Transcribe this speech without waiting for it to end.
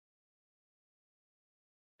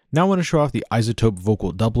Now I want to show off the iZotope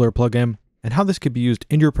vocal doubler plugin and how this could be used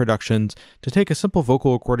in your productions to take a simple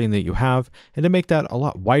vocal recording that you have and to make that a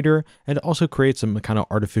lot wider and also create some kind of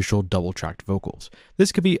artificial double-tracked vocals.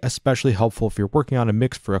 This could be especially helpful if you're working on a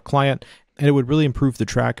mix for a client, and it would really improve the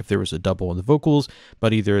track if there was a double in the vocals,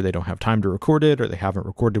 but either they don't have time to record it or they haven't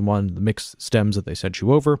recorded one of the mix stems that they sent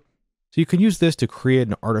you over. So you can use this to create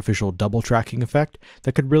an artificial double tracking effect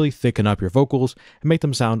that could really thicken up your vocals and make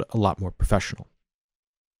them sound a lot more professional.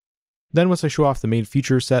 Then once I show off the main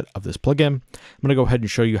feature set of this plugin, I'm going to go ahead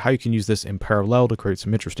and show you how you can use this in parallel to create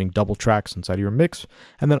some interesting double tracks inside of your mix,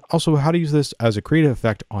 and then also how to use this as a creative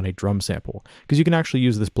effect on a drum sample, because you can actually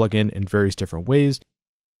use this plugin in various different ways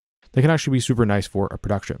that can actually be super nice for a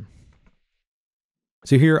production.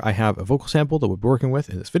 So here I have a vocal sample that we'll be working with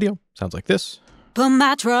in this video. Sounds like this. Put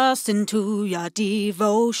my trust into your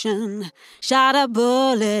devotion, shot a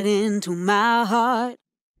bullet into my heart.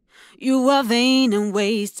 You were vain and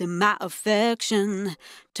wasted my affection.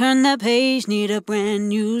 Turn the page, need a brand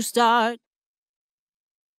new start.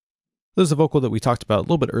 This is a vocal that we talked about a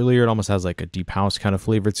little bit earlier. It almost has like a deep house kind of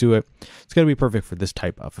flavor to it. It's going to be perfect for this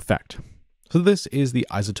type of effect. So this is the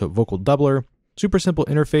iZotope vocal doubler. Super simple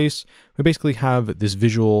interface. We basically have this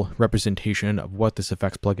visual representation of what this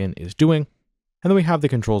effects plugin is doing. And then we have the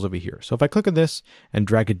controls over here. So if I click on this and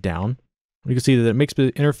drag it down, you can see that it makes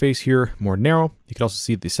the interface here more narrow. You can also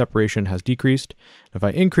see the separation has decreased. If I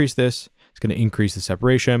increase this, it's going to increase the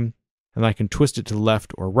separation, and I can twist it to the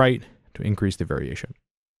left or right to increase the variation.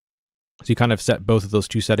 So you kind of set both of those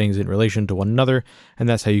two settings in relation to one another, and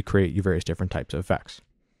that's how you create your various different types of effects.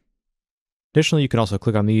 Additionally, you can also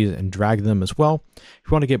click on these and drag them as well if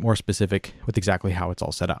you want to get more specific with exactly how it's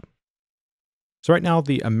all set up. So right now,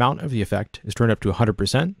 the amount of the effect is turned up to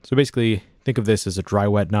 100%. So basically, think of this as a dry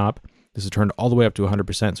wet knob. This is turned all the way up to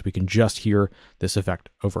 100%, so we can just hear this effect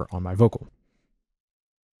over on my vocal.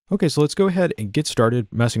 Okay, so let's go ahead and get started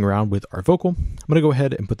messing around with our vocal. I'm going to go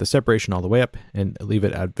ahead and put the separation all the way up and leave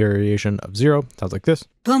it at variation of 0. Sounds like this.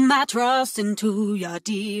 Put my trust into your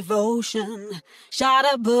devotion, shot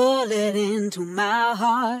a bullet into my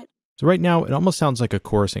heart. So right now, it almost sounds like a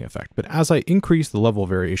chorusing effect, but as I increase the level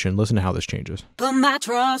variation, listen to how this changes. Put my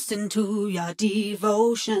trust into your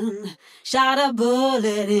devotion, shot a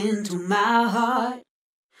bullet into my heart.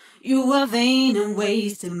 You were vain and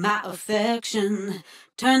wasted my affection.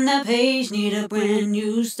 Turn the page, need a brand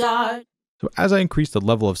new start. So as I increase the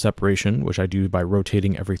level of separation, which I do by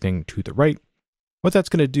rotating everything to the right, what that's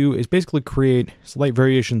going to do is basically create slight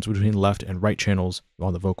variations between left and right channels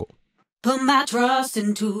on the vocal. Put my trust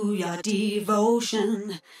into your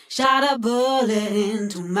devotion, shot a bullet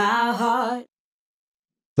into my heart.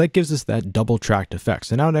 That gives us that double-tracked effect.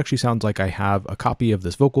 So now it actually sounds like I have a copy of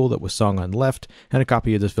this vocal that was sung on the left and a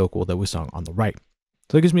copy of this vocal that was sung on the right.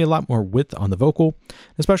 So it gives me a lot more width on the vocal,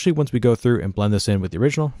 especially once we go through and blend this in with the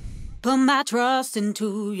original. Put my trust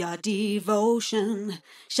into your devotion,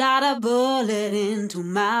 shot a bullet into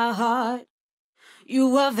my heart. You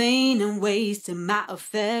were vain and wasted my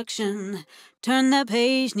affection. Turn the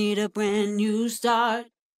page, need a brand new start.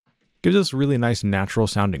 Gives us really nice natural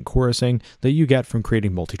sounding chorusing that you get from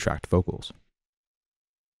creating multi-tracked vocals.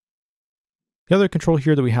 The other control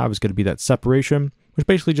here that we have is going to be that separation, which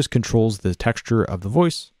basically just controls the texture of the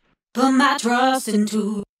voice. Put my trust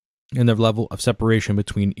into. And the level of separation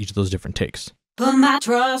between each of those different takes. Put my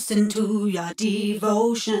trust into your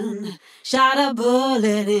devotion, shot a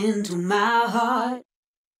bullet into my heart.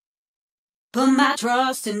 Put my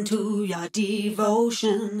trust into your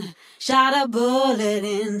devotion, shot a bullet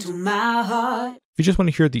into my heart. If you just want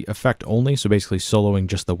to hear the effect only, so basically soloing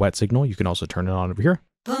just the wet signal, you can also turn it on over here.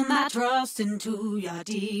 Put my trust into your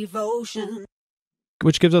devotion.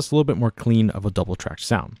 Which gives us a little bit more clean of a double-tracked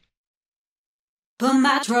sound. Put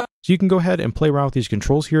my trust. So you can go ahead and play around with these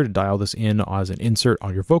controls here to dial this in as an insert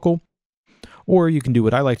on your vocal. Or you can do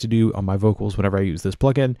what I like to do on my vocals whenever I use this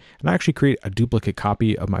plugin, and I actually create a duplicate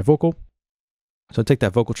copy of my vocal. So I take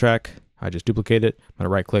that vocal track, I just duplicate it. I'm going to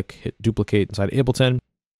right click, hit duplicate inside Ableton.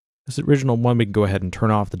 This original one, we can go ahead and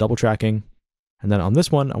turn off the double tracking. And then on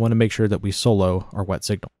this one, I want to make sure that we solo our wet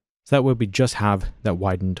signal. So that way we just have that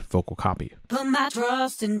widened vocal copy. Put my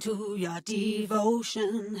trust into your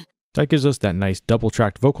devotion. That gives us that nice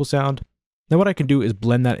double-tracked vocal sound. Now what I can do is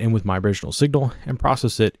blend that in with my original signal and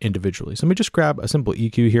process it individually. So let me just grab a simple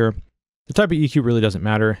EQ here. The type of EQ really doesn't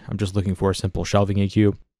matter. I'm just looking for a simple shelving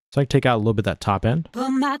EQ. So I can take out a little bit of that top end. Put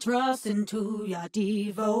my trust into your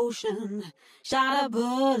devotion, shot a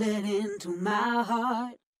bullet into my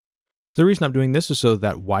heart. The reason I'm doing this is so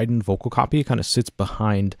that widened vocal copy kind of sits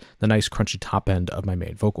behind the nice crunchy top end of my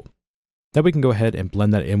main vocal. Then we can go ahead and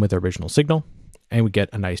blend that in with our original signal, and we get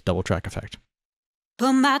a nice double track effect.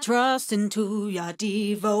 Put my trust into your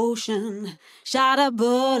devotion. Shot a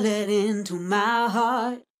bullet into my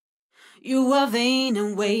heart. You were vain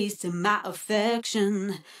and wasted my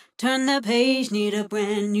affection. Turn the page, need a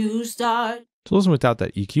brand new start. So listen without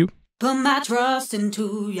that EQ. Put my trust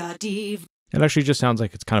into your devotion. It actually just sounds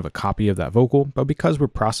like it's kind of a copy of that vocal, but because we're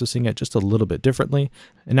processing it just a little bit differently,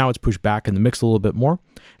 and now it's pushed back in the mix a little bit more,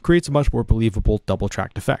 it creates a much more believable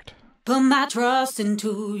double-tracked effect. Put my trust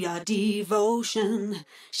into your devotion.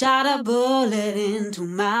 Shot a bullet into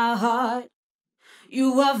my heart.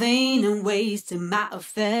 You were vain and wasted my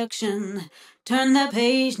affection. Turn the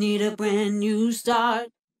page, need a brand new start.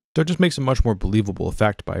 So it just makes a much more believable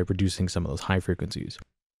effect by reducing some of those high frequencies.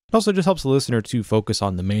 It also just helps the listener to focus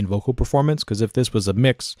on the main vocal performance, because if this was a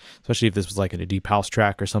mix, especially if this was like in a deep house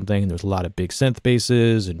track or something, and there's a lot of big synth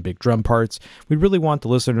basses and big drum parts, we'd really want the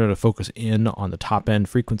listener to focus in on the top end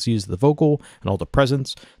frequencies of the vocal and all the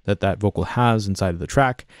presence that that vocal has inside of the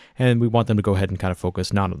track, and we want them to go ahead and kind of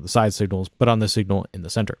focus not on the side signals, but on the signal in the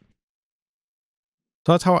center.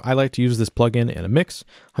 So that's how I like to use this plugin in a mix.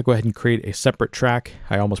 I'll go ahead and create a separate track.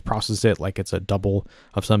 I almost process it like it's a double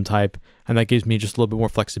of some type, and that gives me just a little bit more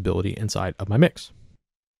flexibility inside of my mix.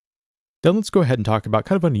 Then let's go ahead and talk about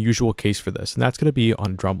kind of an unusual case for this, and that's going to be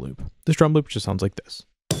on drum loop. This drum loop just sounds like this.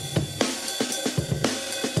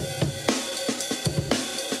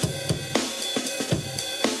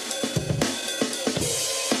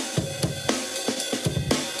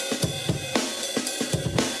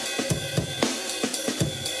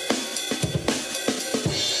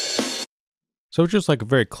 So it's just like a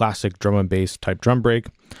very classic drum and bass type drum break.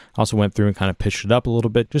 I also went through and kind of pitched it up a little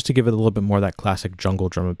bit just to give it a little bit more of that classic jungle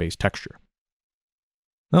drum and bass texture.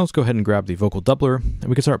 Now let's go ahead and grab the vocal doubler and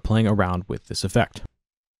we can start playing around with this effect.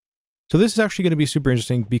 So this is actually going to be super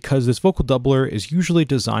interesting because this vocal doubler is usually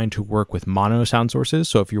designed to work with mono sound sources.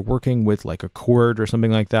 So if you're working with like a chord or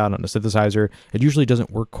something like that on a synthesizer, it usually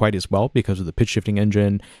doesn't work quite as well because of the pitch shifting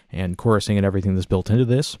engine and chorusing and everything that's built into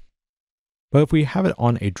this. But if we have it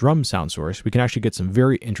on a drum sound source, we can actually get some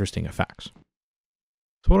very interesting effects.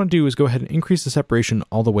 So what I'll do is go ahead and increase the separation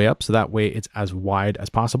all the way up so that way it's as wide as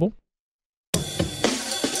possible. So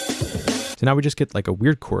now we just get like a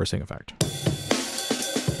weird chorusing effect.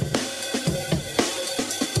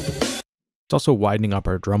 It's also widening up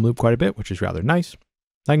our drum loop quite a bit, which is rather nice.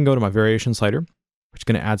 I can go to my variation slider, which is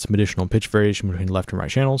going to add some additional pitch variation between left and right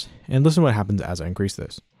channels, and listen to what happens as I increase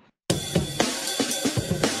this.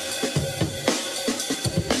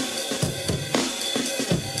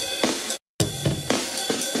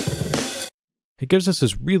 It gives us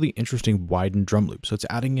this really interesting widened drum loop. So it's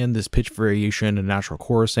adding in this pitch variation and natural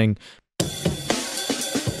chorusing.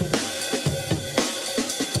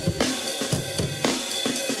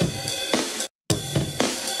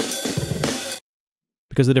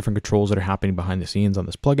 Because of the different controls that are happening behind the scenes on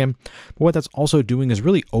this plugin. But what that's also doing is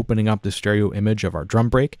really opening up the stereo image of our drum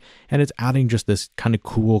break, and it's adding just this kind of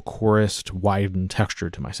cool chorused widened texture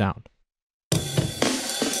to my sound.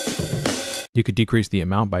 You could decrease the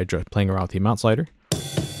amount by just playing around with the amount slider.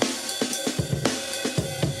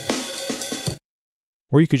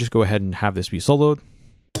 Or you could just go ahead and have this be soloed.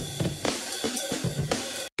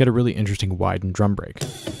 Get a really interesting widened drum break.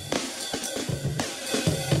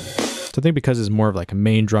 So I think because it's more of like a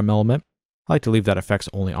main drum element, I like to leave that effects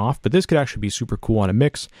only off, but this could actually be super cool on a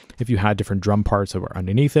mix if you had different drum parts that were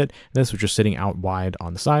underneath it, and this was just sitting out wide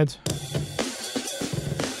on the sides.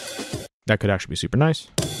 That could actually be super nice.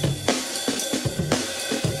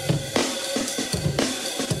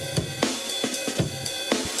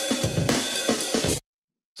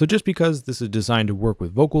 So just because this is designed to work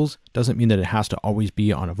with vocals doesn't mean that it has to always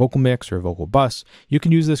be on a vocal mix or a vocal bus. You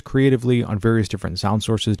can use this creatively on various different sound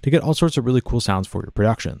sources to get all sorts of really cool sounds for your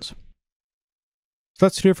productions. So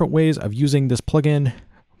that's two different ways of using this plugin.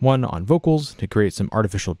 One on vocals to create some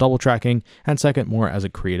artificial double tracking, and second more as a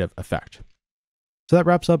creative effect. So that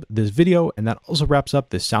wraps up this video, and that also wraps up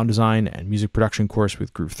this sound design and music production course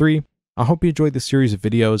with Groove 3. I hope you enjoyed this series of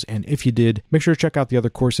videos, and if you did, make sure to check out the other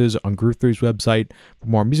courses on Groove 3's website for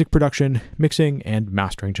more music production, mixing, and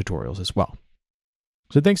mastering tutorials as well.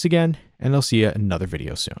 So thanks again, and I'll see you in another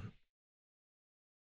video soon.